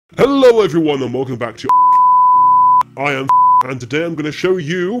Hello everyone and welcome back to I am and today I'm going to show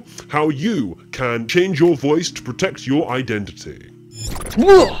you how you can change your voice to protect your identity.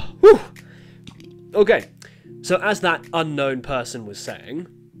 Okay, so as that unknown person was saying,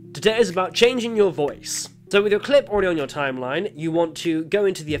 today is about changing your voice. So with your clip already on your timeline, you want to go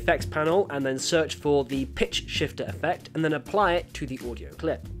into the effects panel and then search for the pitch shifter effect and then apply it to the audio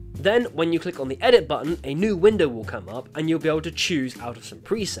clip. Then, when you click on the edit button, a new window will come up and you'll be able to choose out of some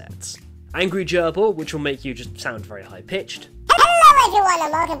presets. Angry Gerbil, which will make you just sound very high-pitched. Hello everyone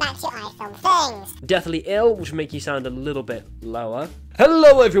and welcome back to iFilm Things. Deathly Ill, which will make you sound a little bit lower.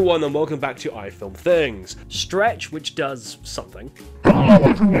 Hello everyone and welcome back to iFilm Things. Stretch, which does something. Hello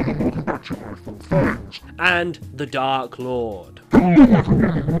everyone and welcome back to iFilm Things. And The Dark Lord. Hello everyone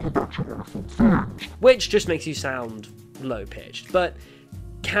and welcome back to iFilm Things. Which just makes you sound low-pitched, but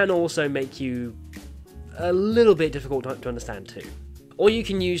can also make you a little bit difficult to understand too. Or you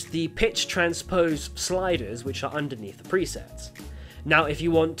can use the pitch transpose sliders which are underneath the presets. Now if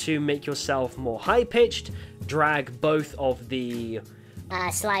you want to make yourself more high-pitched, drag both of the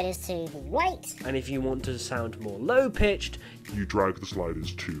Sliders to the right. and if you want to sound more low-pitched, You drag the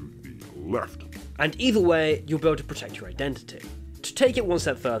sliders to the left. and either way you'll be able to protect your identity. To take it one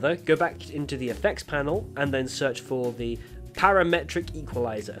step further, go back into the effects panel and then search for the parametric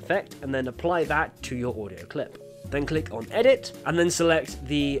equalizer effect and then apply that to your audio clip. Then click on edit and then select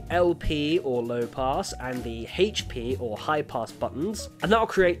the LP or low pass and the HP or high pass buttons, and that'll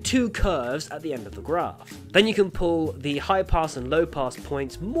create two curves at the end of the graph. Then you can pull the high pass and low pass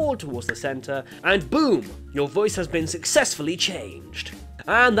points more towards the center and boom, your voice has been successfully changed.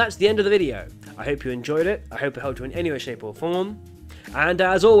 And that's the end of the video. I hope you enjoyed it. I hope it helped you in any way, shape or form. And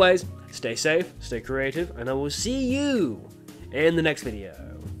as always, stay safe, stay creative, and I will see you in the next video.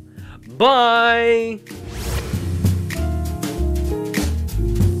 Bye!